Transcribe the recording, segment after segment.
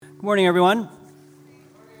Good morning, everyone.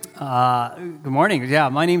 Good morning. Yeah,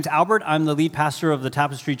 my name's Albert. I'm the lead pastor of the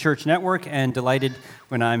Tapestry Church Network and delighted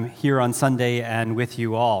when I'm here on Sunday and with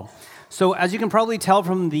you all. So as you can probably tell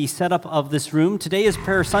from the setup of this room, today is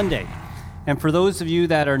Prayer Sunday. And for those of you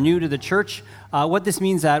that are new to the church, what this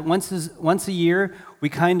means that once a year, we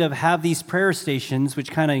kind of have these prayer stations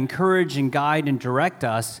which kind of encourage and guide and direct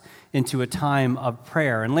us into a time of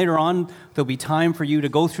prayer. And later on, there'll be time for you to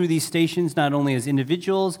go through these stations, not only as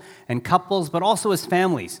individuals and couples, but also as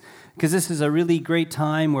families, because this is a really great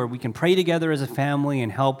time where we can pray together as a family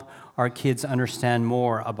and help our kids understand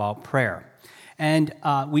more about prayer. And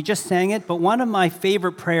we just sang it, but one of my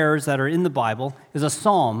favorite prayers that are in the Bible is a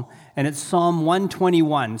psalm, and it's Psalm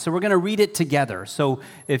 121. So we're going to read it together. So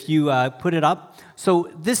if you put it up. So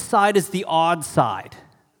this side is the odd side.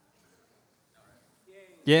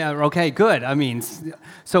 Yeah, okay, good.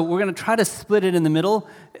 So we're going to try to split it in the middle.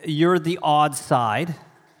 You're the odd side.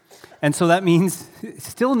 And so that means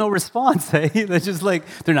still no response, eh? They're just like,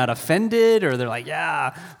 they're not offended, or they're like,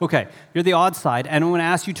 yeah, okay. You're the odd side, and I'm going to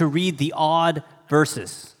ask you to read the odd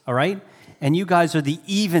verses, all right? And you guys are the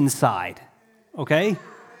even side, okay?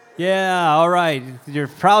 Yeah, all right. You're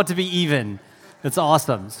proud to be even. That's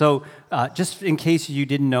awesome. So just in case you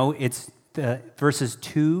didn't know, it's the verses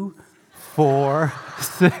 2, 4,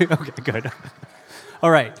 6. Okay, good. All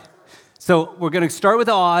right. So we're going to start with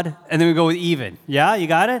odd, and then we go with even. Yeah, you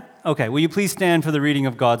got it? Okay. Will you please stand for the reading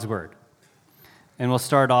of God's word? And we'll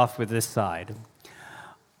start off with this side.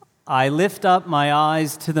 I lift up my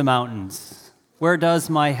eyes to the mountains. Where does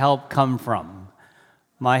my help come from?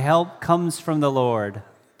 My help comes from the Lord,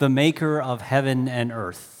 the maker of heaven and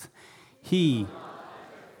earth. He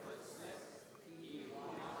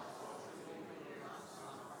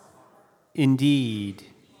indeed.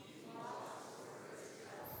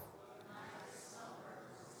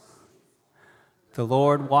 The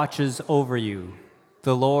Lord watches over you.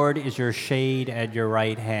 The Lord is your shade at your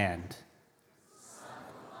right hand.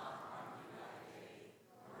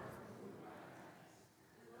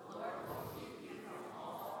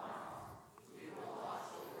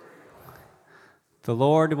 The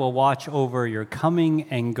Lord will watch over your coming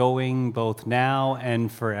and going both now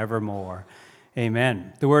and forevermore.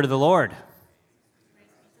 Amen. The word of the Lord.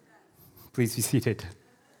 Please be seated.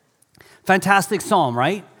 Fantastic psalm,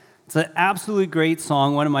 right? It's an absolutely great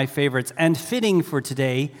song, one of my favorites, and fitting for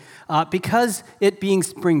today because it being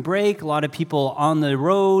spring break, a lot of people on the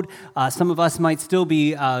road. Some of us might still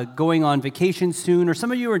be going on vacation soon, or some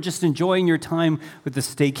of you are just enjoying your time with the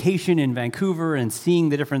staycation in Vancouver and seeing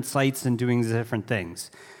the different sights and doing the different things.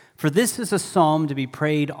 For this is a psalm to be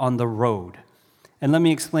prayed on the road. And let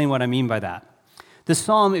me explain what I mean by that. The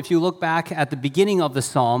psalm, if you look back at the beginning of the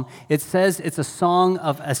psalm, it says it's a song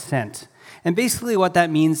of ascent. And basically what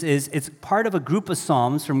that means is it's part of a group of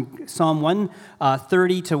psalms from Psalm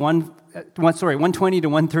 120 to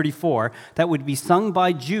 134 that would be sung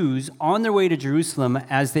by Jews on their way to Jerusalem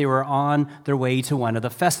as they were on their way to one of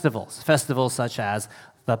the festivals such as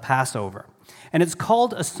the Passover. And it's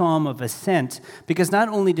called a psalm of ascent because not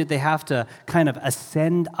only did they have to kind of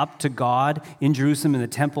ascend up to God in Jerusalem in the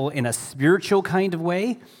temple in a spiritual kind of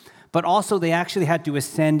way, but also they actually had to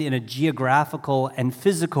ascend in a geographical and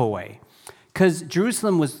physical way. Because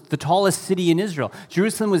Jerusalem was the tallest city in Israel.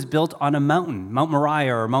 Jerusalem was built on a mountain, Mount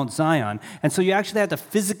Moriah or Mount Zion. And so you actually had to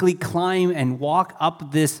physically climb and walk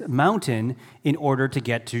up this mountain in order to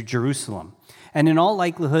get to Jerusalem. And in all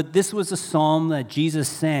likelihood, this was a psalm that Jesus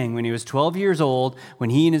sang when he was 12 years old, when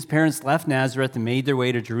he and his parents left Nazareth and made their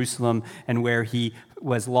way to Jerusalem and where he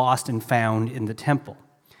was lost and found in the temple.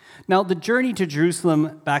 Now, the journey to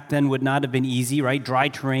Jerusalem back then would not have been easy, right? Dry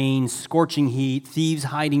terrain, scorching heat, thieves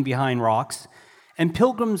hiding behind rocks. And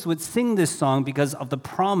pilgrims would sing this song because of the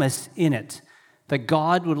promise in it, that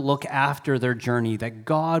God would look after their journey, that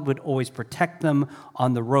God would always protect them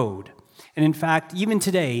on the road. And in fact, even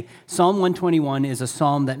today, Psalm 121 is a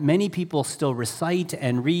psalm that many people still recite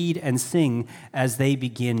and read and sing as they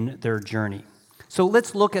begin their journey. So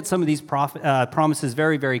let's look at some of these promises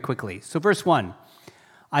very, very quickly. So verse 1,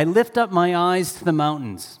 I lift up my eyes to the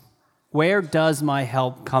mountains. Where does my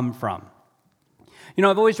help come from? You know,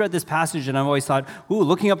 I've always read this passage and I've always thought,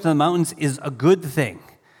 looking up to the mountains is a good thing.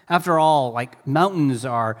 After all, mountains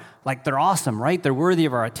are, they're awesome, right? They're worthy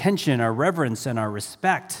of our attention, our reverence, and our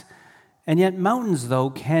respect. And yet mountains, though,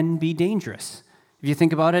 can be dangerous. If you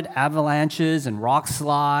think about it, avalanches and rock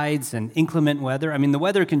slides and inclement weather. The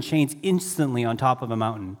weather can change instantly on top of a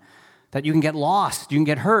mountain. That you can get lost, you can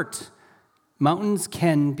get hurt. Mountains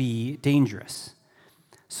can be dangerous.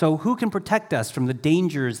 So who can protect us from the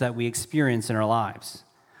dangers that we experience in our lives?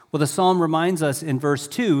 Well, the psalm reminds us in verse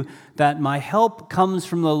 2 that my help comes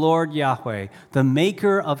from the Lord Yahweh, the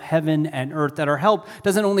maker of heaven and earth. That our help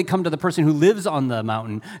doesn't only come to the person who lives on the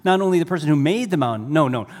mountain, not only the person who made the mountain.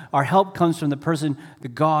 No. Our help comes from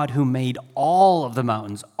the God who made all of the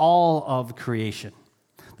mountains, all of creation.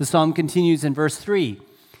 The psalm continues in verse 3.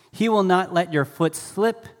 He will not let your foot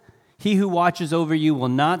slip. He who watches over you will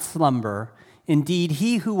not slumber. Indeed,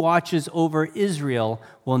 he who watches over Israel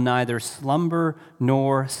will neither slumber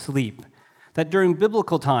nor sleep. That during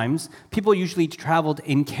biblical times, people usually traveled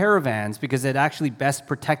in caravans because it actually best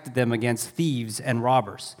protected them against thieves and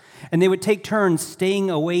robbers. And they would take turns staying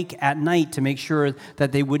awake at night to make sure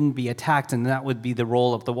that they wouldn't be attacked, and that would be the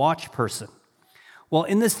role of the watch person. Well,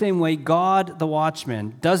 in the same way, God, the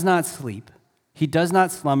watchman, does not sleep. He does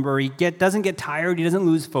not slumber. He doesn't get tired. He doesn't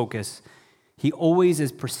lose focus. He always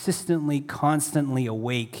is persistently, constantly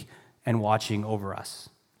awake and watching over us.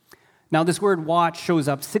 Now, this word watch shows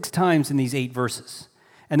up 6 times in these 8 verses.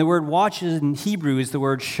 And the word watch in Hebrew is the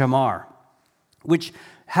word shamar, which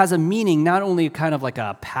has a meaning not only kind of like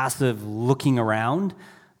a passive looking around,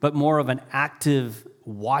 but more of an active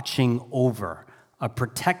watching over, a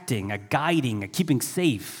protecting, a guiding, a keeping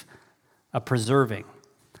safe, a preserving.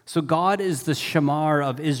 So God is the shamar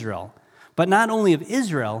of Israel, but not only of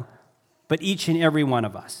Israel, but each and every one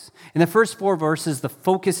of us. In the first 4 verses, the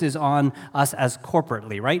focus is on us as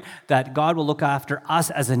corporately, right? That God will look after us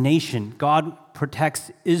as a nation. God protects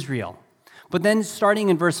Israel. But then starting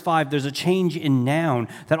in verse 5, there's a change in noun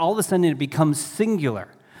that all of a sudden it becomes singular.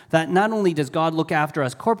 That not only does God look after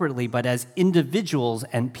us corporately, but as individuals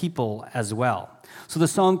and people as well. So the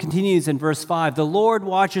psalm continues in verse 5, the Lord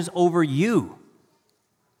watches over you.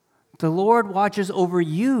 The Lord watches over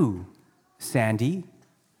you, Sandy.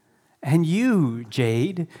 And you,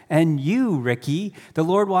 Jade, and you, Ricky, the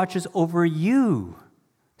Lord watches over you,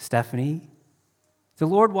 Stephanie. The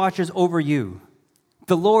Lord watches over you.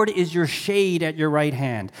 The Lord is your shade at your right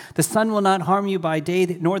hand. The sun will not harm you by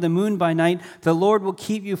day, nor the moon by night. The Lord will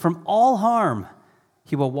keep you from all harm.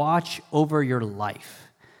 He will watch over your life.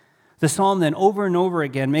 The psalm then over and over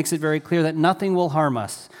again makes it very clear that nothing will harm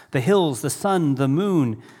us. The hills, the sun, the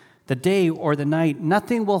moon, the day or the night,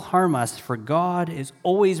 nothing will harm us, for God is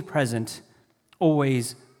always present,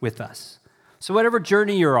 always with us. So whatever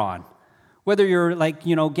journey you're on, whether you're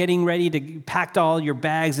getting ready to pack all your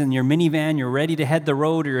bags in your minivan, you're ready to head the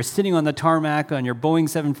road, or you're sitting on the tarmac on your Boeing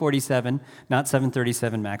 747, not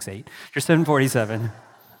 737 MAX 8, your 747,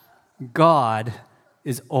 God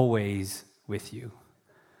is always with you.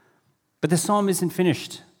 But the psalm isn't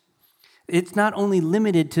finished. It's not only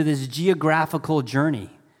limited to this geographical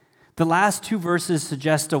journey. The last 2 verses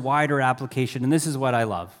suggest a wider application, and this is what I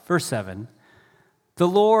love. Verse 7, the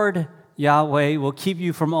Lord, Yahweh, will keep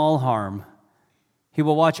you from all harm. He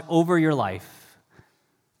will watch over your life.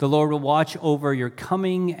 The Lord will watch over your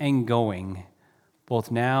coming and going, both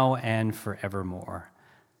now and forevermore.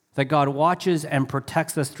 That God watches and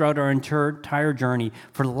protects us throughout our entire journey,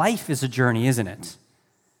 for life is a journey, isn't it?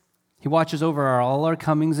 He watches over all our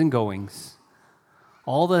comings and goings,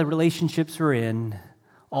 all the relationships we're in,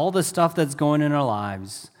 all the stuff that's going in our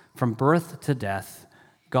lives, from birth to death.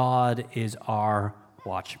 God is our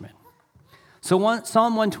watchman. So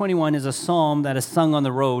Psalm 121 is a psalm that is sung on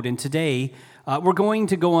the road, and today we're going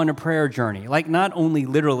to go on a prayer journey, like not only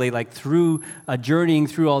literally like through journeying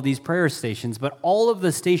through all these prayer stations, but all of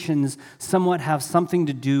the stations somewhat have something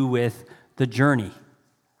to do with the journey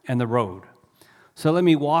and the road. So let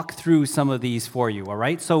me walk through some of these for you, all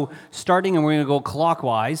right? So starting, and we're going to go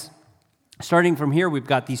clockwise. Starting from here, we've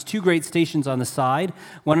got these 2 great stations on the side.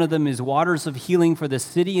 One of them is Waters of Healing for the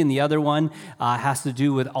City, and the other one has to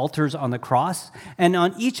do with altars on the cross. And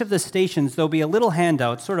on each of the stations, there'll be a little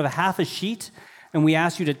handout, sort of a half a sheet, and we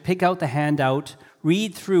ask you to pick out the handout,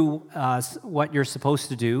 read through what you're supposed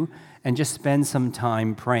to do, and just spend some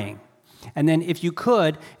time praying. And then if you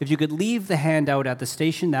could leave the handout at the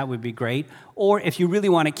station, that would be great. Or if you really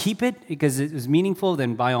want to keep it because it was meaningful,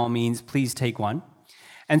 then by all means, please take one.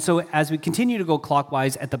 And so as we continue to go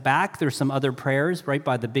clockwise, at the back, there's some other prayers right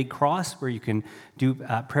by the big cross where you can do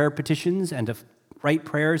prayer petitions and to write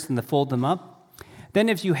prayers and to fold them up. Then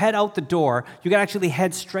if you head out the door, you can actually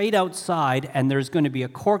head straight outside, and there's going to be a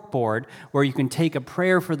cork board where you can take a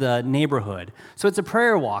prayer for the neighborhood. So it's a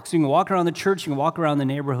prayer walk. So you can walk around the church, you can walk around the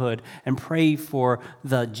neighborhood and pray for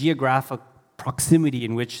the geographic proximity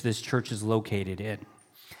in which this church is located in.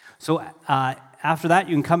 So after that,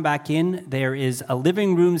 you can come back in. There is a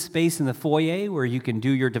living room space in the foyer where you can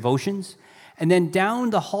do your devotions. And then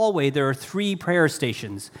down the hallway, there are 3 prayer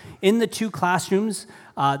stations. In the 2 classrooms,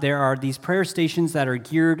 there are these prayer stations that are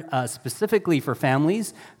geared specifically for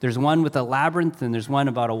families. There's one with a labyrinth, and there's one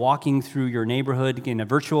about a walking through your neighborhood in a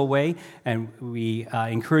virtual way, and we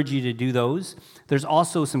encourage you to do those. There's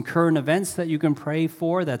also some current events that you can pray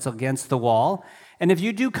for that's against the wall. And if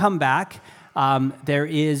you do come back, there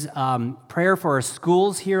is prayer for our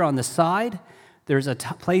schools here on the side. There's a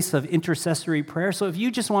place of intercessory prayer. So if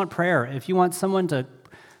you just want prayer, if you want someone to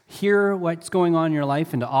hear what's going on in your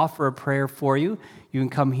life and to offer a prayer for you, you can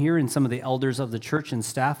come here, and some of the elders of the church and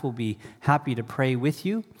staff will be happy to pray with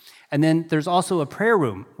you. And then there's also a prayer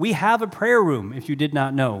room. We have a prayer room, if you did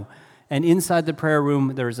not know. And inside the prayer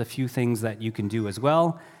room, there's a few things that you can do as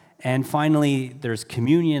well. And finally, there's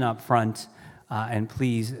communion up front. And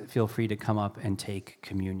please feel free to come up and take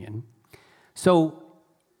communion. So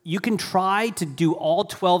you can try to do all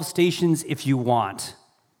 12 stations if you want,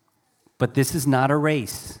 but this is not a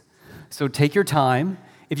race. So take your time.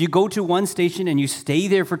 If you go to one station and you stay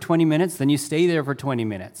there for 20 minutes, then you stay there for 20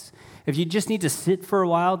 minutes. If you just need to sit for a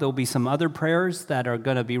while, there'll be some other prayers that are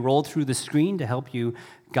going to be rolled through the screen to help you,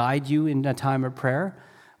 guide you in a time of prayer.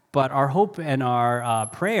 But our hope and our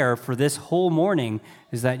prayer for this whole morning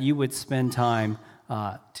is that you would spend time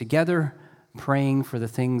together praying for the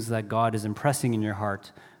things that God is impressing in your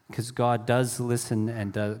heart, because God does listen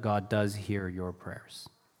and God does hear your prayers.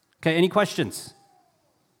 Okay, any questions?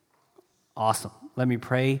 Awesome. Let me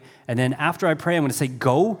pray. And then after I pray, I'm going to say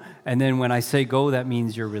go. And then when I say go, that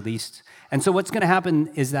means you're released. And so what's going to happen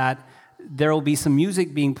is that there will be some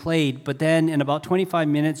music being played, but then in about 25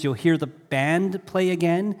 minutes, you'll hear the band play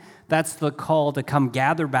again. That's the call to come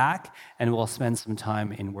gather back, and we'll spend some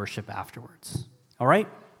time in worship afterwards. All right?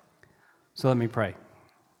 So let me pray.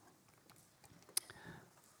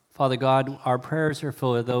 Father God, our prayers are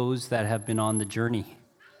for those that have been on the journey,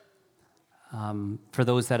 for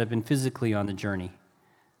those that have been physically on the journey,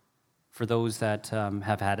 for those that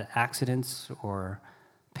have had accidents or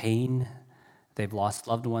pain. They've lost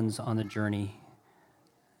loved ones on the journey.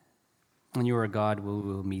 And you are a God who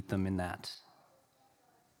will meet them in that.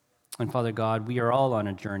 And Father God, we are all on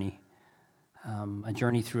a journey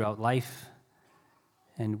throughout life.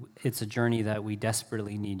 And it's a journey that we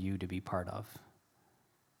desperately need you to be part of.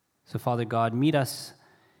 So Father God, meet us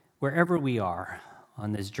wherever we are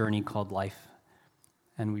on this journey called life.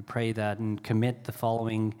 And we pray that and commit the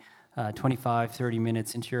following 25, 30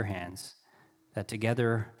 minutes into your hands, that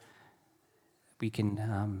together we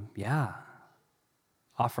can,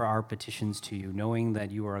 offer our petitions to you, knowing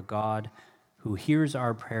that you are a God who hears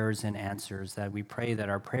our prayers and answers, that we pray that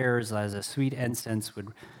our prayers as a sweet incense would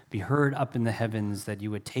be heard up in the heavens, that you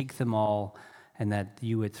would take them all and that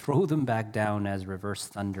you would throw them back down as reverse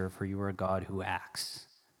thunder, for you are a God who acts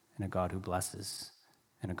and a God who blesses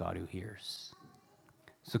and a God who hears.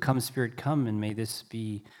 So come, Spirit, come, and may this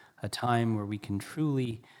be a time where we can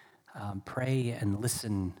truly pray and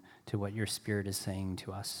listen to what your Spirit is saying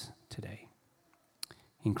to us today.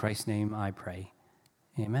 In Christ's name I pray.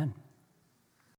 Amen.